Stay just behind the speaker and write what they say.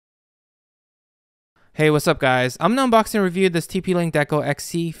Hey, what's up guys? I'm going to unbox and review this TP-Link Deco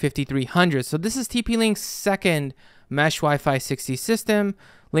XE5300. So this is TP-Link's second mesh Wi-Fi 6E system.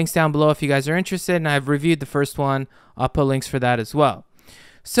 Links down below if you guys are interested, and I've reviewed the first one. I'll put links for that as well.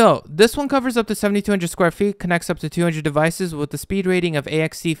 So this one covers up to 7,200 square feet, connects up to 200 devices with a speed rating of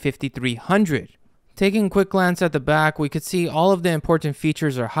AXE5300. Taking a quick glance at the back, we could see all of the important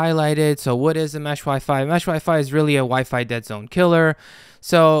features are highlighted. So what is a mesh Wi-Fi? Mesh Wi-Fi is really a Wi-Fi dead zone killer.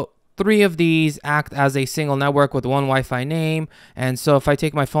 So 3 of these act as a single network with one Wi-Fi name. And so if I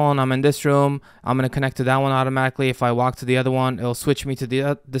take my phone, I'm in this room, I'm going to connect to that one automatically. If I walk to the other one, it'll switch me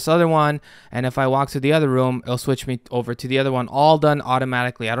to this other one. And if I walk to the other room, it'll switch me over to the other one, all done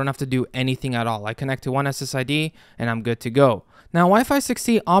automatically. I don't have to do anything at all. I connect to one SSID and I'm good to go. Now, Wi-Fi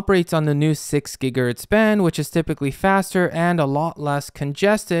 6E operates on the new 6 GHz band, which is typically faster and a lot less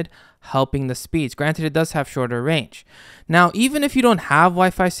congested, helping the speeds. Granted, it does have shorter range. Now, even if you don't have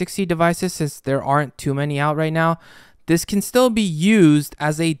Wi-Fi 6E devices, since there aren't too many out right now, this can still be used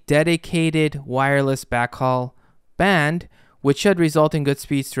as a dedicated wireless backhaul band, which should result in good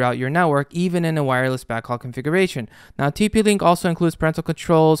speeds throughout your network, even in a wireless backhaul configuration. Now, TP-Link also includes parental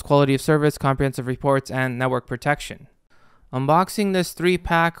controls, quality of service, comprehensive reports, and network protection. Unboxing this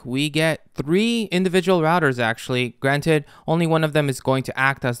 3-pack, we get 3 individual routers actually. Granted, only one of them is going to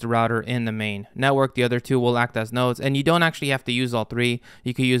act as the router in the main network. The other 2 will act as nodes, and you don't actually have to use all 3.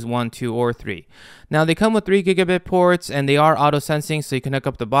 You could use 1, 2, or 3. Now, they come with 3 gigabit ports, and they are auto-sensing, so you can hook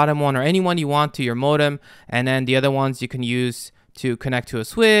up the bottom one or any one you want to your modem, and then the other ones you can use to connect to a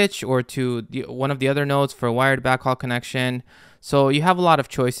switch or to one of the other nodes for a wired backhaul connection. So you have a lot of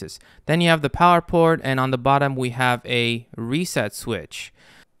choices. Then you have the power port, and on the bottom we have a reset switch.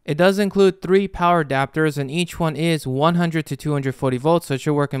 It does include 3 power adapters, and each one is 100 to 240 volts, so it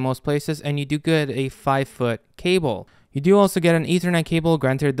should work in most places, and you do get a 5-foot cable. You do also get an Ethernet cable.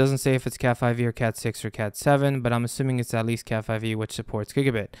 Granted, it doesn't say if it's Cat 5e or Cat 6 or Cat 7, but I'm assuming it's at least Cat 5e, which supports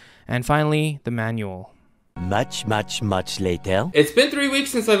gigabit. And finally, the manual. Much later. It's been 3 weeks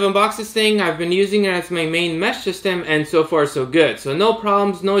since I've unboxed this thing. I've been using it as my main mesh system, and so far so good. So no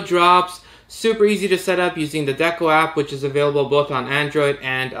problems, no drops, super easy to set up using the Deco app, which is available both on Android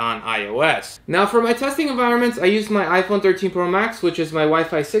and on iOS. Now for my testing environments, I used my iPhone 13 Pro Max, which is my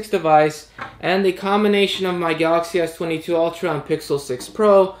Wi-Fi 6 device, and the combination of my Galaxy S22 Ultra and Pixel 6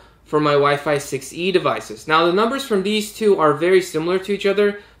 Pro for my Wi-Fi 6E devices. Now the numbers from these two are very similar to each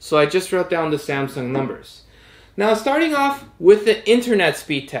other, so I just wrote down the Samsung numbers. Now starting off with the internet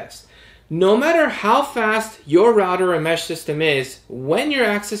speed test. No matter how fast your router or mesh system is, when you're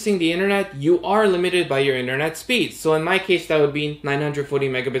accessing the internet, you are limited by your internet speed. So in my case, that would be 940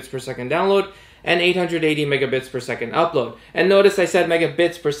 megabits per second download and 880 megabits per second upload. And notice I said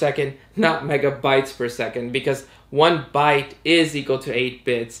megabits per second, not megabytes per second, because 1 byte is equal to 8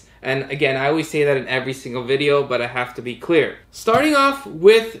 bits. And again, I always say that in every single video, but I have to be clear. Starting off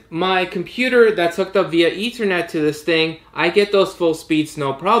with my computer that's hooked up via Ethernet to this thing, I get those full speeds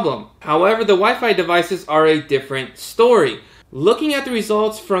no problem. However, the Wi-Fi devices are a different story. Looking at the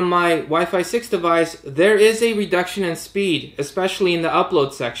results from my Wi-Fi 6 device, there is a reduction in speed, especially in the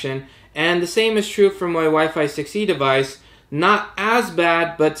upload section, and the same is true for my Wi-Fi 6E device. Not as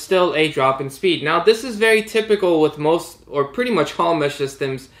bad, but still a drop in speed. Now, this is very typical with most, or pretty much all mesh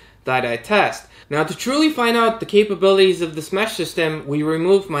systems that I test. Now, to truly find out the capabilities of this mesh system, we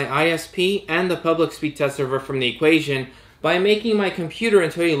removed my ISP and the public speed test server from the equation by making my computer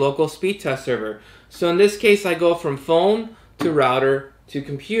into a local speed test server. So in this case, I go from phone to router to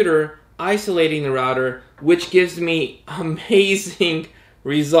computer, isolating the router, which gives me amazing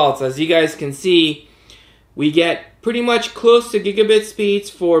results. As you guys can see, we get pretty much close to gigabit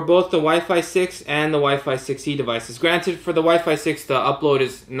speeds for both the Wi-Fi 6 and the Wi-Fi 6E devices. Granted, for the Wi-Fi 6, the upload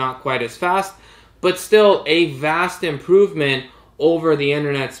is not quite as fast, but still a vast improvement over the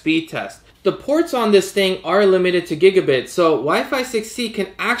internet speed test. The ports on this thing are limited to gigabit, so Wi-Fi 6E can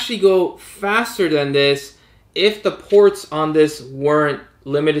actually go faster than this if the ports on this weren't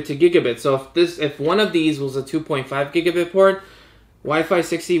limited to gigabit. So if one of these was a 2.5 gigabit port, Wi-Fi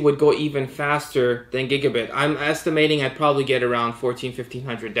 6E would go even faster than gigabit. I'm estimating I'd probably get around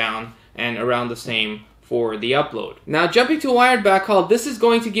 1500 down and around the same for the upload. Now jumping to wired backhaul, this is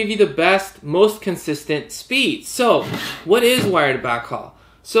going to give you the best, most consistent speed. So what is wired backhaul?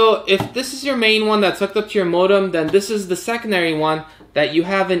 So if this is your main one that's hooked up to your modem, then this is the secondary one that you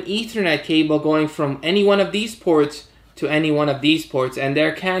have an Ethernet cable going from any one of these ports to any one of these ports, and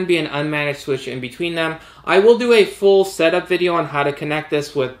there can be an unmanaged switch in between them. I will do a full setup video on how to connect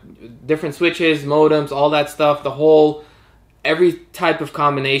this with different switches, modems, all that stuff, the whole every type of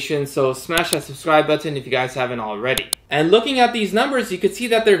combination. So smash that subscribe button if you guys haven't already. And looking at these numbers, you can see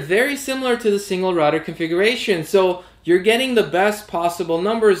that they're very similar to the single router configuration. So you're getting the best possible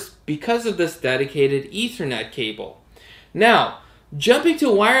numbers because of this dedicated Ethernet cable. Now, jumping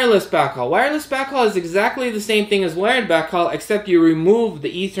to wireless backhaul. Wireless backhaul is exactly the same thing as wired backhaul, except you remove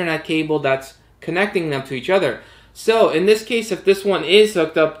the Ethernet cable that's connecting them to each other. So in this case, if this one is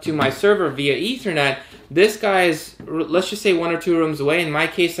hooked up to my server via Ethernet, this guy is, let's just say 1 or 2 rooms away. In my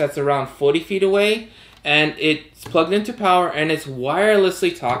case, that's around 40 feet away, and it's plugged into power and it's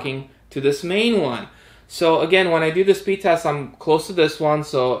wirelessly talking to this main one. So again, when I do the speed test, I'm close to this one,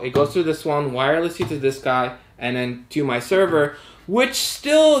 so it goes through this one wirelessly to this guy and then to my server, which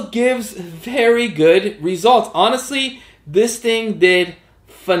still gives very good results. Honestly, this thing did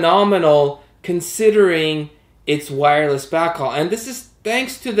phenomenal considering its wireless backhaul, and this is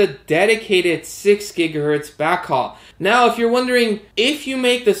thanks to the dedicated 6 gigahertz backhaul. Now, if you're wondering, if you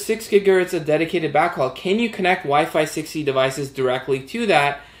make the 6 gigahertz a dedicated backhaul, can you connect Wi-Fi 6E devices directly to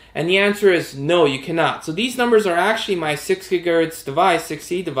that? And the answer is no, you cannot. So these numbers are actually my 6 gigahertz device,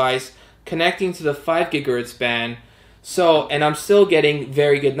 6E device, connecting to the 5 gigahertz band. So, and I'm still getting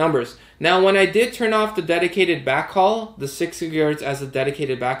very good numbers. Now, when I did turn off the dedicated backhaul, the 6 gigahertz as a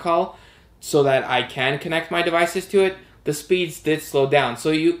dedicated backhaul, so that I can connect my devices to it, the speeds did slow down.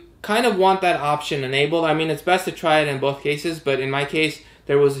 So you kind of want that option enabled. I mean, it's best to try it in both cases, but in my case,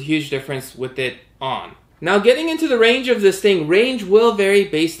 there was a huge difference with it on. Now, getting into the range of this thing, range will vary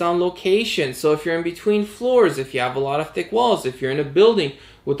based on location. So if you're in between floors, if you have a lot of thick walls, if you're in a building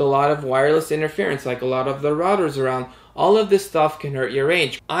with a lot of wireless interference, like a lot of the routers around, all of this stuff can hurt your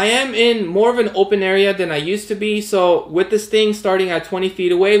range. I am in more of an open area than I used to be, so with this thing starting at 20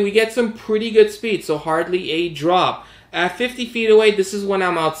 feet away, we get some pretty good speed, so hardly a drop. At 50 feet away, this is when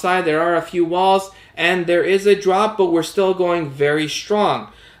I'm outside, there are a few walls, and there is a drop, but we're still going very strong.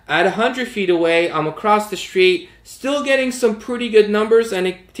 At 100 feet away, I'm across the street, still getting some pretty good numbers, and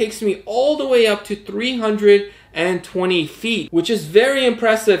it takes me all the way up to 320 feet, which is very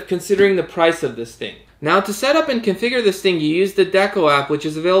impressive considering the price of this thing. Now, to set up and configure this thing, you use the Deco app, which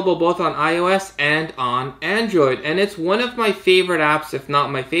is available both on iOS and on Android. And it's one of my favorite apps, if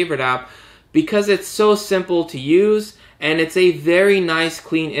not my favorite app, because it's so simple to use and it's a very nice,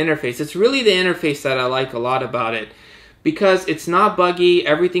 clean interface. It's really the interface that I like a lot about it, because it's not buggy,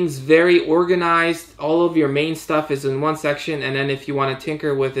 everything's very organized, all of your main stuff is in one section, and then if you want to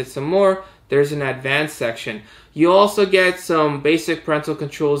tinker with it some more, there's an advanced section. You also get some basic parental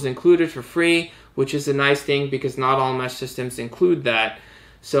controls included for free, which is a nice thing because not all mesh systems include that.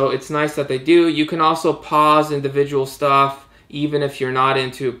 So it's nice that they do. You can also pause individual stuff even if you're not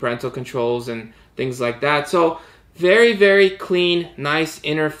into parental controls and things like that. So very, very clean, nice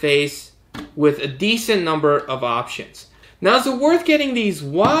interface with a decent number of options. Now, is it worth getting these?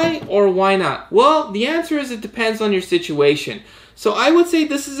 Why or why not? Well, the answer is it depends on your situation. So I would say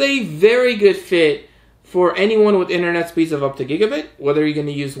this is a very good fit for anyone with internet speeds of up to gigabit, whether you're going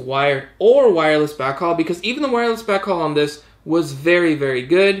to use wired or wireless backhaul, because even the wireless backhaul on this was very, very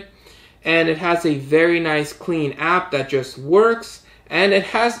good. And it has a very nice, clean app that just works. And it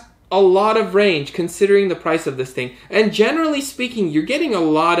has a lot of range considering the price of this thing. And generally speaking, you're getting a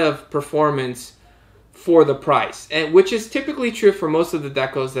lot of performance for the price, and which is typically true for most of the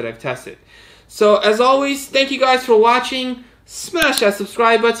Decos that I've tested. So as always, thank you guys for watching. Smash that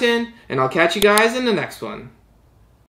subscribe button, and I'll catch you guys in the next one.